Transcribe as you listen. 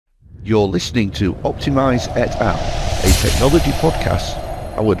You're listening to Optimize et al., a technology podcast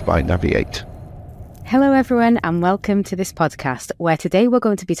powered by Navigate. Hello everyone and welcome to this podcast where today we're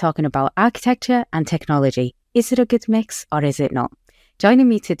going to be talking about architecture and technology. Is it a good mix or is it not? Joining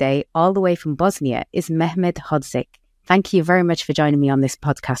me today all the way from Bosnia is Mehmed Hodzic. Thank you very much for joining me on this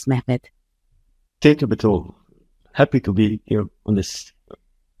podcast, Mehmed. Thank you, Betul. Happy to be here on this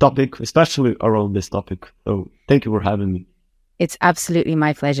topic, especially around this topic. So thank you for having me. It's absolutely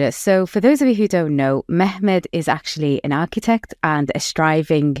my pleasure. So for those of you who don't know, Mehmed is actually an architect and a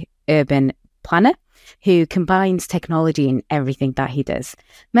striving urban planner who combines technology in everything that he does.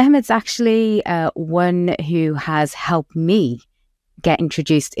 Mehmed's actually one who has helped me get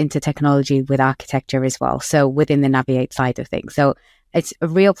introduced into technology with architecture as well. So within the Navigate side of things. So it's a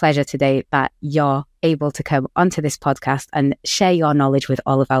real pleasure today that you're able to come onto this podcast and share your knowledge with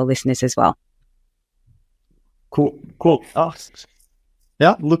all of our listeners as well. Cool.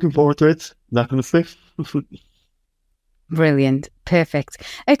 Yeah, looking forward to it. Definitely. Brilliant. Perfect.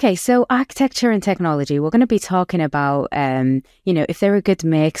 Okay, so architecture and technology, we're going to be talking about, if they're a good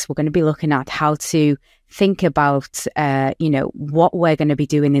mix, we're going to be looking at how to think about, what we're going to be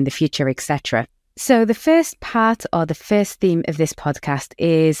doing in the future, etc. So the first part or the first theme of this podcast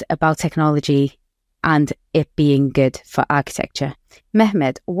is about technology and it being good for architecture.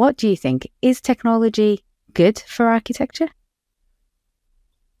 Mehmed, what do you think? Is technology good for architecture?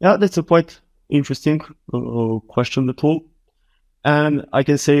 Yeah, that's a quite interesting question at all. And I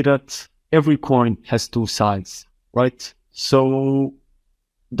can say that every coin has two sides, right? So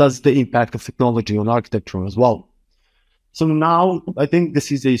does the impact of technology on architecture as well? So now I think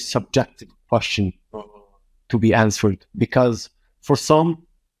this is a subjective question to be answered because for some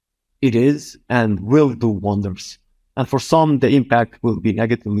it is and will do wonders. And for some, the impact will be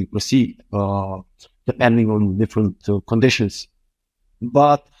negatively perceived depending on different conditions.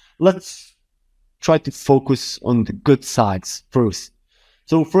 But let's try to focus on the good sides first.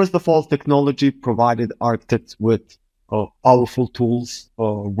 So first of all, technology provided architects with powerful tools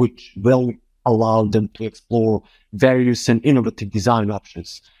which will allow them to explore various and innovative design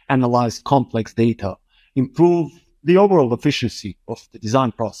options, analyze complex data, improve the overall efficiency of the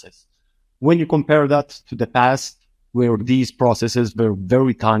design process. When you compare that to the past, where these processes were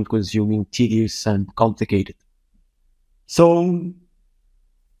very time-consuming, tedious, and complicated. So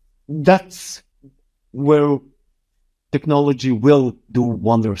that's where technology will do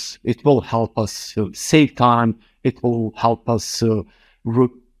wonders. It will help us save time. It will help us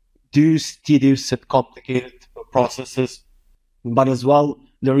reduce tedious and complicated processes. But as well,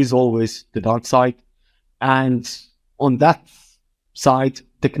 there is always the dark side. And on that side,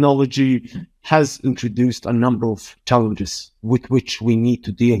 technology has introduced a number of challenges with which we need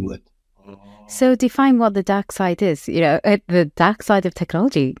to deal with. So define what the dark side is, the dark side of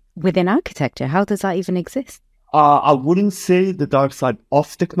technology within architecture. How does that even exist? I wouldn't say the dark side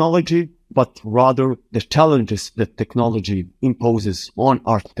of technology, but rather the challenges that technology imposes on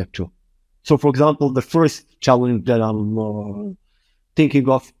architecture. So, for example, the first challenge that I'm thinking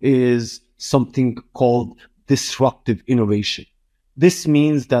of is something called disruptive innovation. This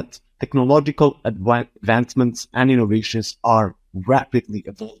means that technological advancements and innovations are rapidly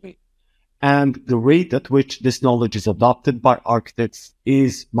evolving. And the rate at which this knowledge is adopted by architects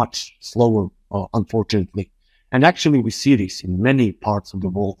is much slower, unfortunately. And actually, we see this in many parts of the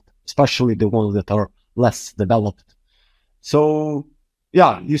world, especially the ones that are less developed. So,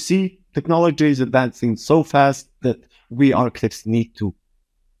 yeah, you see, technology is advancing so fast that we architects need to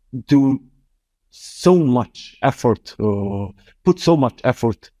do so much effort, put so much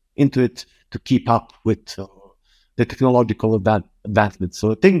effort into it to keep up with the technological advancements.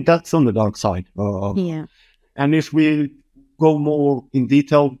 So I think that's on the dark side. Yeah. And if we go more in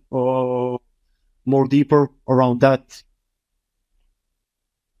detail, more deeper around that,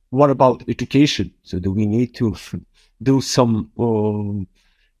 what about education? So do we need to do some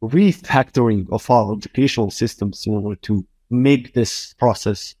refactoring of our educational systems in order to make this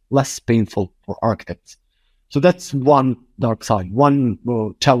process less painful for architects? So that's one dark side, one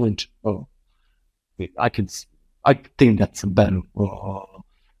challenge. I think that's a better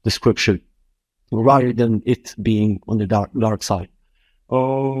description rather than it being on the dark side.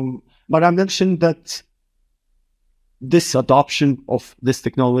 But I mentioned that this adoption of this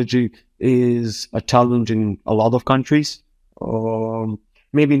technology is a challenge in a lot of countries.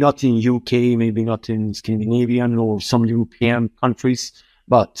 Maybe not in UK, maybe not in Scandinavian or some European countries,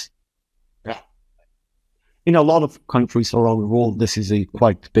 but in a lot of countries around the world, this is a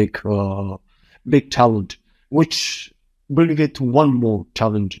quite big challenge, which brings it to one more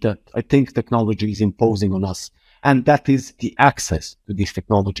challenge that I think technology is imposing on us. And that is the access to these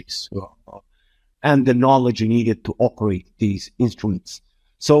technologies and the knowledge needed to operate these instruments.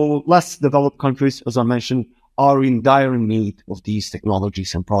 So less developed countries, as I mentioned, are in dire need of these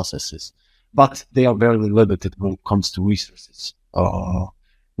technologies and processes, but they are very limited when it comes to resources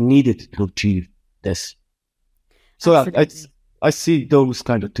needed to achieve this. So I see those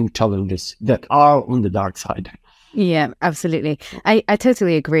kind of two challenges that are on the dark side. Yeah, absolutely. I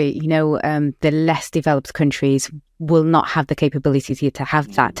totally agree. The less developed countries will not have the capability to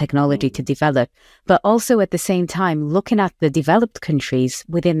have that technology to develop. But also at the same time, looking at the developed countries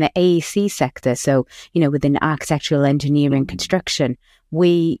within the AEC sector, so, within architectural engineering, construction,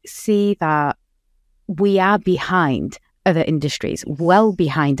 we see that we are behind other industries, well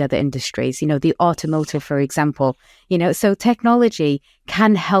behind other industries, the automotive, for example, so technology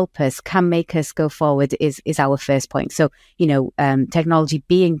can help us, can make us go forward is our first point. So, technology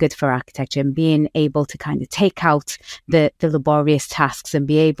being good for architecture and being able to kind of take out the laborious tasks and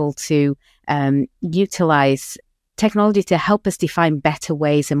be able to utilize technology to help us define better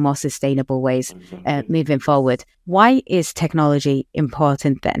ways and more sustainable ways moving forward. Why is technology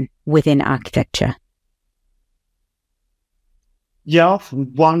important then within architecture? Yeah,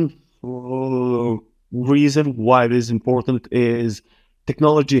 one reason why it is important is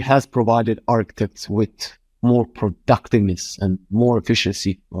technology has provided architects with more productiveness and more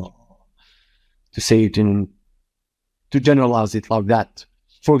efficiency, to say it to generalize it like that.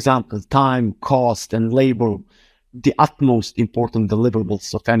 For example, time, cost, and labor, the utmost important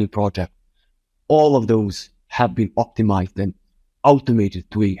deliverables of any project, all of those have been optimized and automated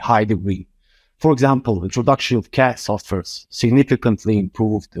to a high degree. For example, introduction of CAD softwares significantly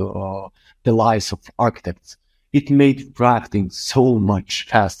improved the lives of architects. It made drafting so much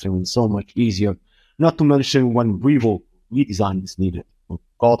faster and so much easier, not to mention when redesign is needed,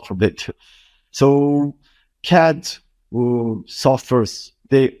 God forbid. So CAD softwares,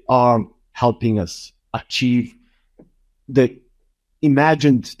 they are helping us achieve the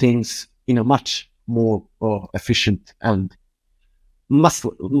imagined things in a much more efficient and much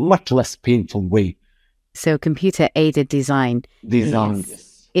less painful way. So computer-aided design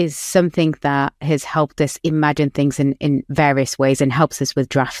is something that has helped us imagine things in various ways and helps us with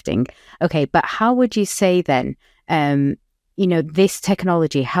drafting. Okay, but how would you say then, this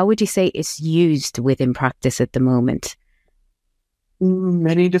technology, how would you say it's used within practice at the moment?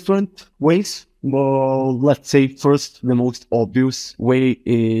 Many different ways. Well, let's say first, the most obvious way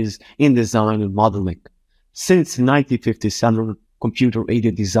is in design and modeling. Since 1957,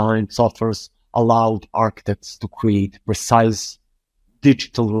 computer-aided design softwares allowed architects to create precise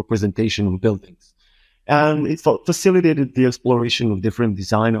digital representation of buildings. And it facilitated the exploration of different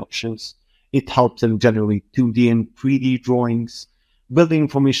design options. It helped them generate 2D and 3D drawings. Building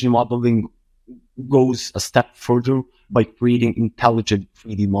information modeling goes a step further by creating intelligent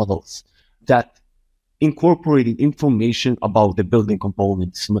 3D models that incorporating information about the building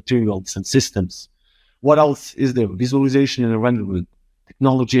components, materials, and systems. What else is there? Visualization and rendering.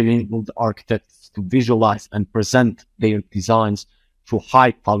 Technology enabled architects to visualize and present their designs through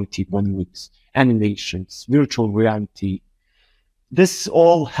high-quality renderings, animations, virtual reality. This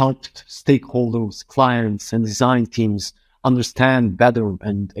all helped stakeholders, clients, and design teams understand better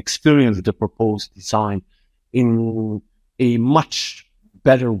and experience the proposed design in a much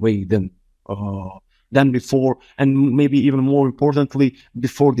better way than before, and maybe even more importantly,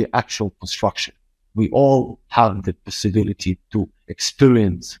 before the actual construction. We all have the possibility to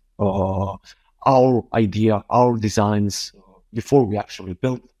experience our idea, our designs before we actually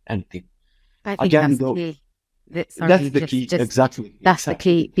build anything. I think that's the key. That's the key, exactly. That's the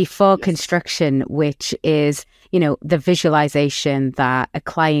key before construction, which is, the visualization that a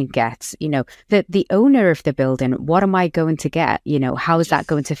client gets, the owner of the building, what am I going to get? How is that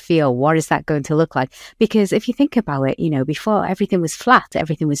going to feel? What is that going to look like? Because if you think about it, before everything was flat,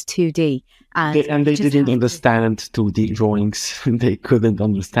 everything was 2D. And they didn't understand 2D drawings. They couldn't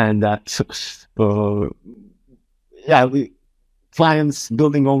understand that. Clients,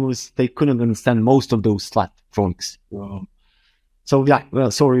 building owners, they couldn't understand most of those flat drawings.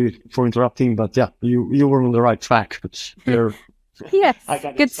 Sorry for interrupting, but you were on the right track. But yes,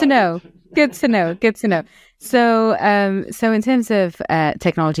 good to know. Good to know. So in terms of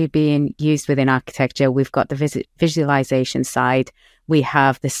technology being used within architecture, we've got the visualization side. We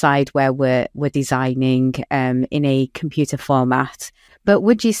have the side where we're designing in a computer format. But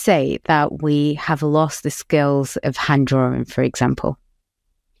would you say that we have lost the skills of hand drawing, for example?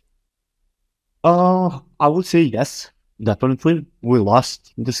 I would say yes, definitely. We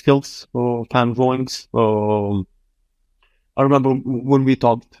lost the skills of hand drawings. I remember when we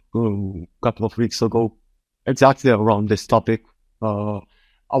talked a couple of weeks ago, exactly around this topic. A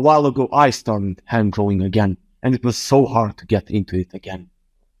while ago, I started hand drawing again, and it was so hard to get into it again.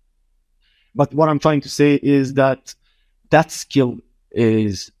 But what I'm trying to say is that that skill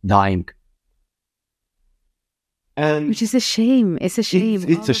is dying. And which is a shame. It's a shame.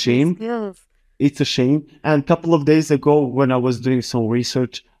 It's a shame. It's a shame. And a couple of days ago, when I was doing some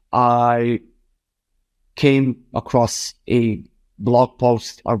research, I came across a blog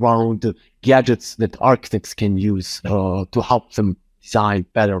post around the gadgets that architects can use to help them design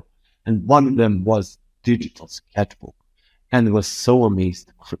better. And one of them was digital sketchbook. And I was so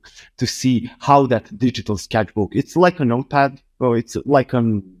amazed to see how that digital sketchbook, it's like a notepad, or it's like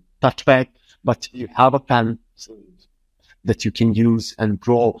a touchpad, but you have a pen that you can use and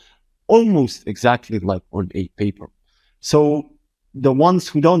draw almost exactly like on a paper. So the ones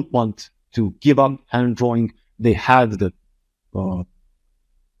who don't want to give up hand drawing, they have the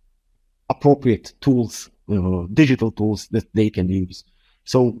appropriate tools, digital tools that they can use.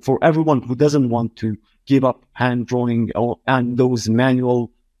 So for everyone who doesn't want to give up hand drawing and those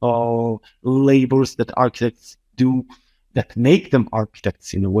manual labors that architects do that make them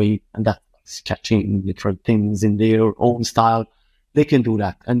architects in a way, and that sketching different things in their own style, they can do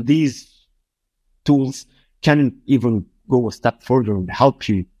that. And these tools can even go a step further and help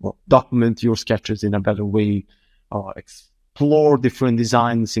you document your sketches in a better way, explore different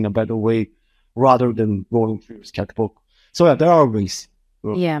designs in a better way, rather than going through your sketchbook. So yeah, there are ways.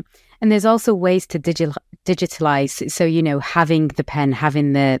 Yeah. And there's also ways to digitalize. So, you know, having the pen,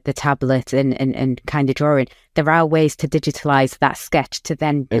 having the tablet and kind of drawing, there are ways to digitalize that sketch to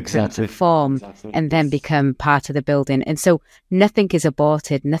then form and then become part of the building. And so nothing is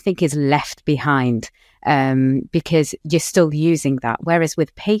aborted, nothing is left behind because you're still using that. Whereas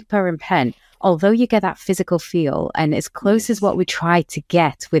with paper and pen, although you get that physical feel, and as close as what we try to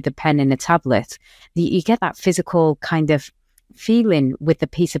get with a pen and a tablet, you get that physical kind of feeling with the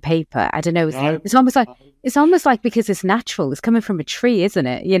piece of paper. I don't know. It's almost like because it's natural. It's coming from a tree, isn't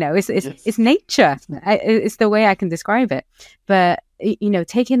it? You know, it's nature. It's the way I can describe it. But you know,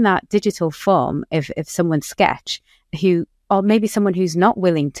 taking that digital form of someone's sketch, or maybe someone who's not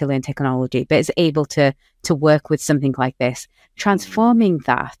willing to learn technology but is able to work with something like this, transforming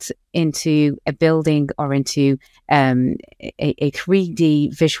that into a building or into a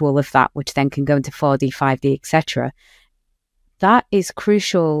 3D visual of that, which then can go into 4D, 5D, etc. That is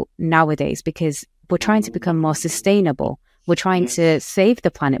crucial nowadays because we're trying to become more sustainable. We're trying to save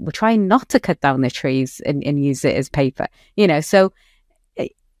the planet. We're trying not to cut down the trees and use it as paper. You know, so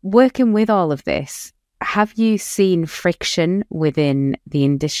working with all of this, have you seen friction within the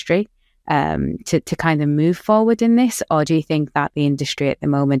industry to kind of move forward in this? Or do you think that the industry at the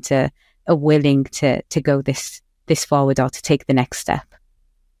moment are willing to go this forward or to take the next step?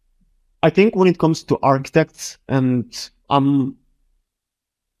 I think when it comes to architects, and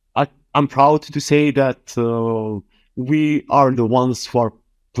I'm proud to say that we are the ones who are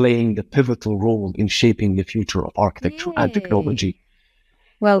playing the pivotal role in shaping the future of architecture and technology.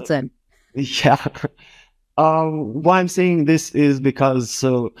 Well done. Yeah. Why I'm saying this is because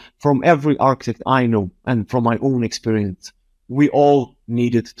from every architect I know and from my own experience, we all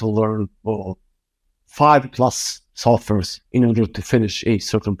needed to learn 5+ softwares in order to finish a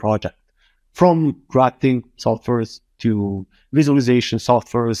certain project. From drafting softwares to visualization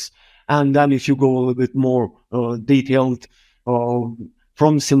softwares, and then if you go a little bit more detailed,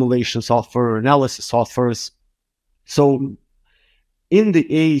 from simulation software, analysis softwares. So in the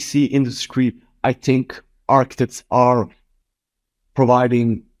AEC industry, I think architects are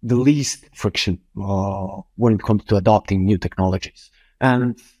providing the least friction when it comes to adopting new technologies.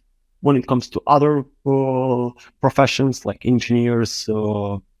 And when it comes to other professions like engineers,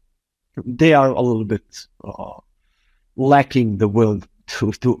 they are a little bit lacking the will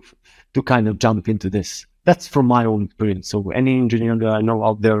to kind of jump into this. That's from my own experience. So any engineer that I know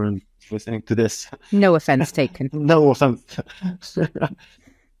out there and listening to this, no offense taken. No offense.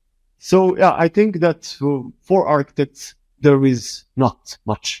 So yeah, I think that for architects there is not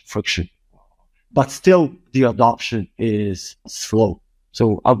much friction, but still the adoption is slow.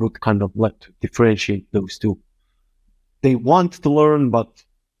 So I would kind of like to differentiate those two. They want to learn, but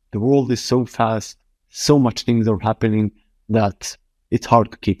the world is so fast, so much things are happening that it's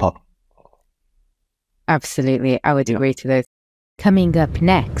hard to keep up. Absolutely. I would agree to those. Coming up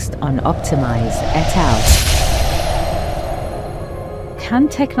next on Optimize et al. Can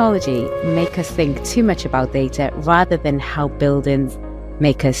technology make us think too much about data rather than how buildings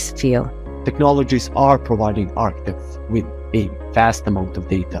make us feel? Technologies are providing architects with a vast amount of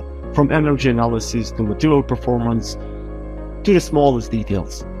data, from energy analysis to material performance to the smallest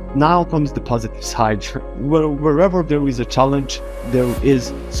details. Now comes the positive side. Wherever there is a challenge, there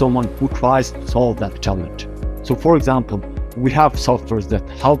is someone who tries to solve that challenge. So for example, we have softwares that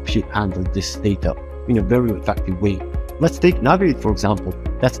help you handle this data in a very effective way. Let's take Navigate, for example.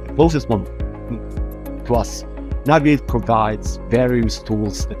 That's the closest one to us. Navigate provides various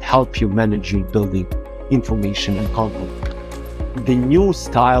tools that help you manage your building information and content. The new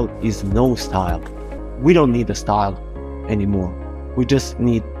style is no style. We don't need a style anymore. We just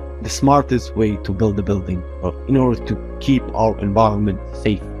need the smartest way to build a building in order to keep our environment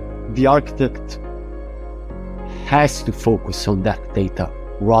safe. The architect has to focus on that data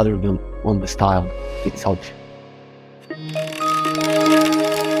rather than on the style itself.